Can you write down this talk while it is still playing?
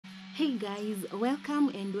Hey guys, welcome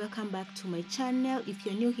back to my channel. If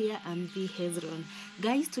you're new here, I'm Vee Hezron.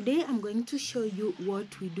 Guys, today I'm going to show you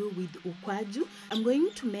what we do with ukwaju. I'm going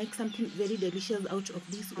to make something very delicious out of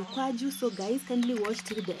this ukwaju. So guys, kindly watch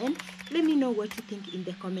till the end. Let me know what you think in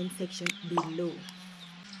the comment section below.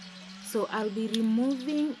 So I'll be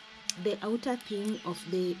removing the outer thing of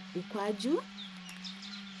the ukwaju.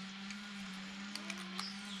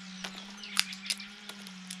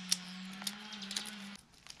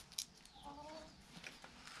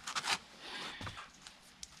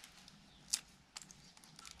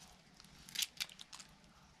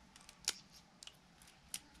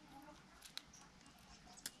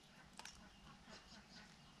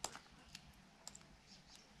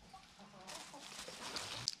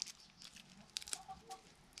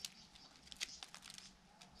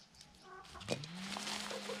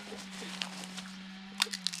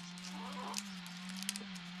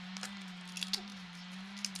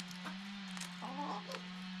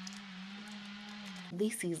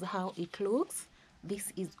 This is how it looks.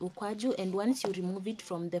 This is ukwaju, and once you remove it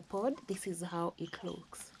from the pod, this is how it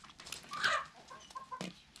looks.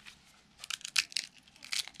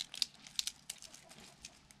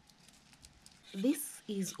 This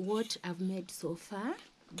is what I've made so far.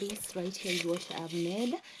 This right here is what I've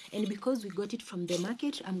made, and because we got it from the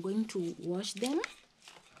market, I'm going to wash them.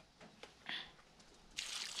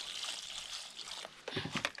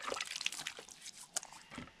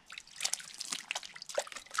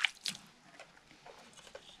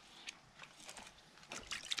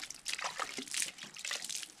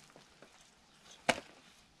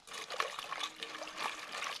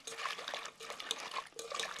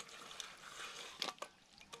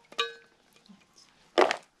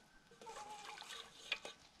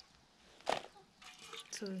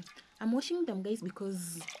 So I'm washing them, guys,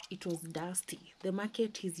 because it was dusty. The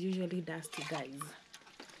market is usually dusty, guys.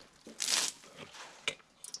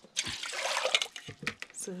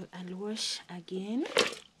 So I'll wash again.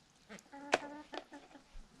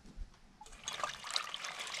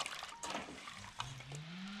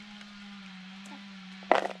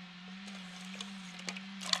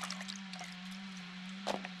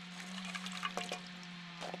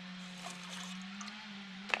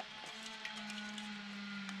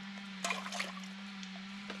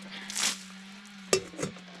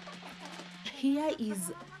 Here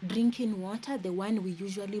is drinking water, the one we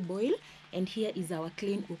usually boil, and here is our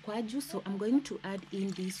clean ukwaju. So I'm going to add in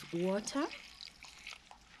this water.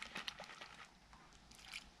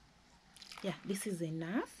 Yeah, this is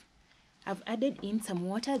enough. I've added in some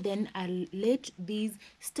water, then I'll let these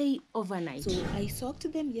stay overnight. So I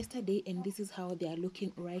soaked them yesterday, and this is how they are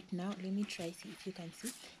looking right now. Let me try, see if you can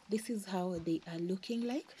see. This is how they are looking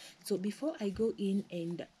like. So before I go in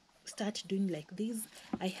and start doing like this,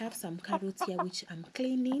 I have some carrots here which I'm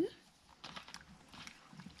cleaning.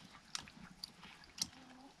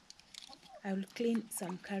 I will clean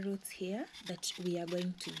some carrots here that we are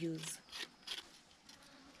going to use.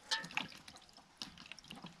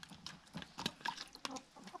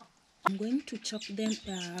 I'm going to chop them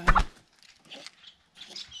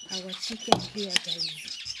our chicken here, guys.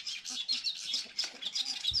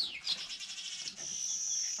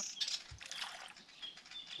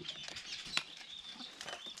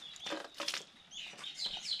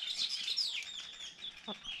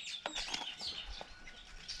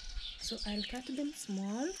 So I'll cut them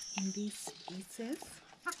small in these pieces.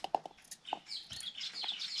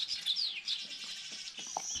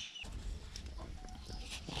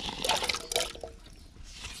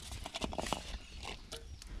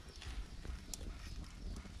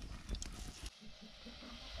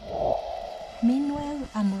 Meanwhile,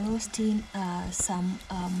 I'm roasting some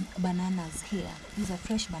bananas here. These are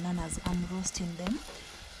fresh bananas. I'm roasting them.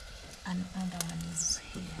 And another one is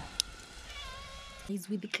here.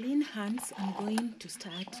 With clean hands, I'm going to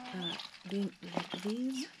start doing like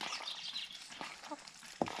this.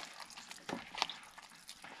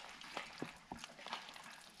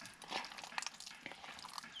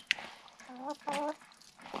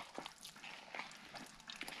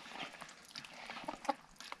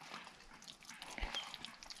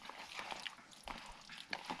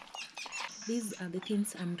 These are the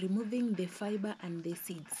things I'm removing, the fiber and the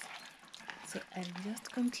seeds. So I'll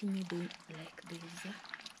just continue doing like this.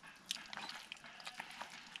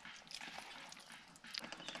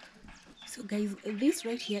 So guys, this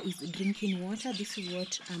right here is drinking water. This is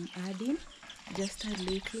what I'm adding, just a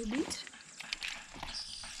little bit.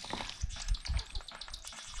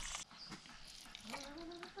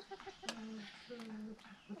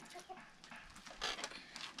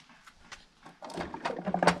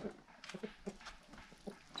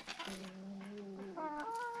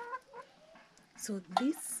 So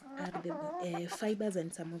these are the fibers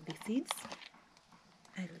and some of the seeds.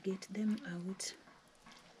 I'll get them out.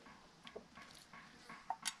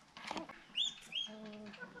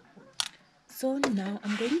 So now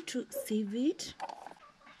I'm going to sieve it.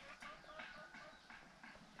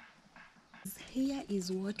 Here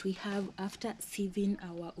is what we have after sieving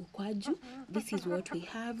our ukwaju. This is what we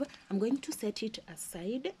have. I'm going to set it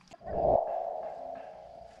aside.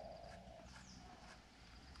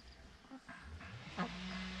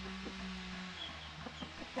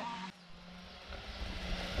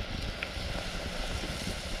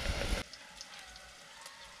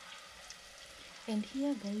 And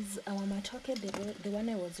here guys, our matoke, the one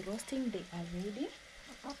I was roasting, they are ready.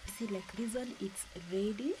 See, like this one, it's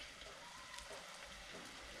ready.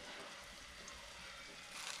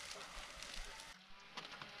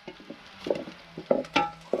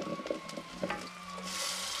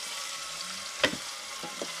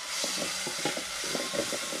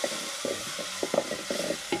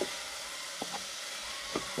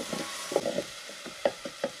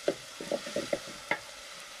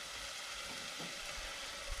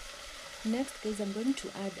 Next guys, I'm going to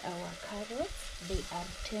add our carrots. They are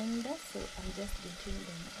tender, so I'm just getting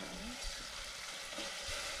them out.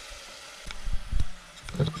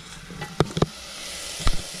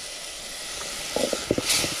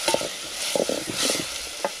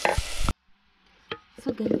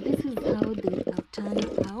 So guys, this is how they have turned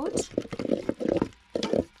out.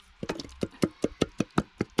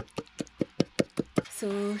 So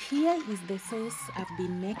here is the sauce I've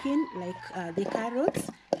been making, like the carrots.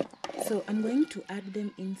 So I'm going to add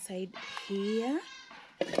them inside here.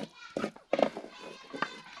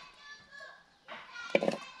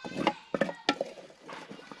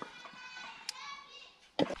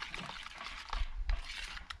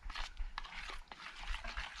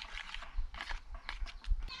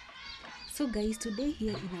 So guys, today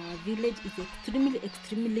here in our village is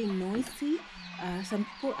extremely noisy. Some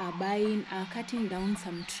people are cutting down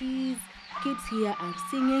some trees. Kids here are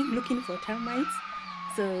singing, looking for termites.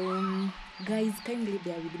 So guys, kindly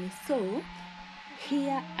bear with me. So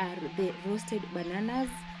here are the roasted bananas,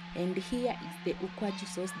 and here is the ukwaju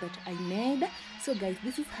sauce that I made. So guys,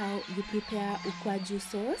 this is how you prepare ukwaju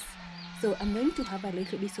sauce. So I'm going to have a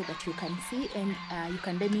little bit so that you can see, and you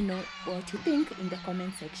can let me know what you think in the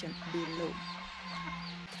comment section below.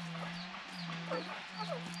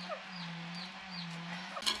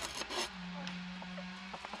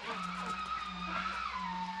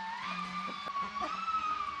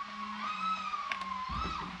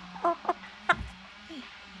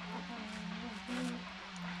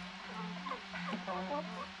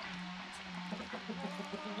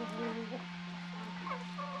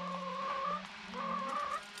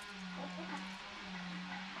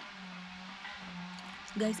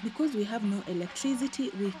 Guys, because we have no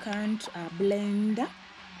electricity, we can't blend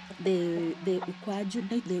the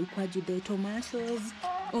ukwaju, the tomatoes,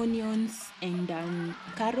 onions, and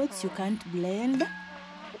carrots. You can't blend.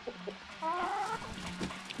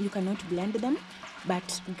 You cannot blend them,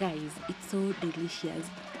 but guys, it's so delicious.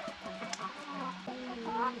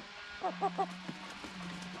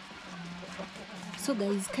 So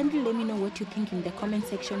guys, kindly let me know what you think in the comment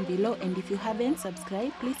section below, and if you haven't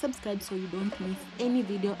subscribed, please subscribe so you don't miss any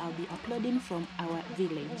video I'll be uploading from our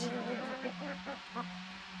village.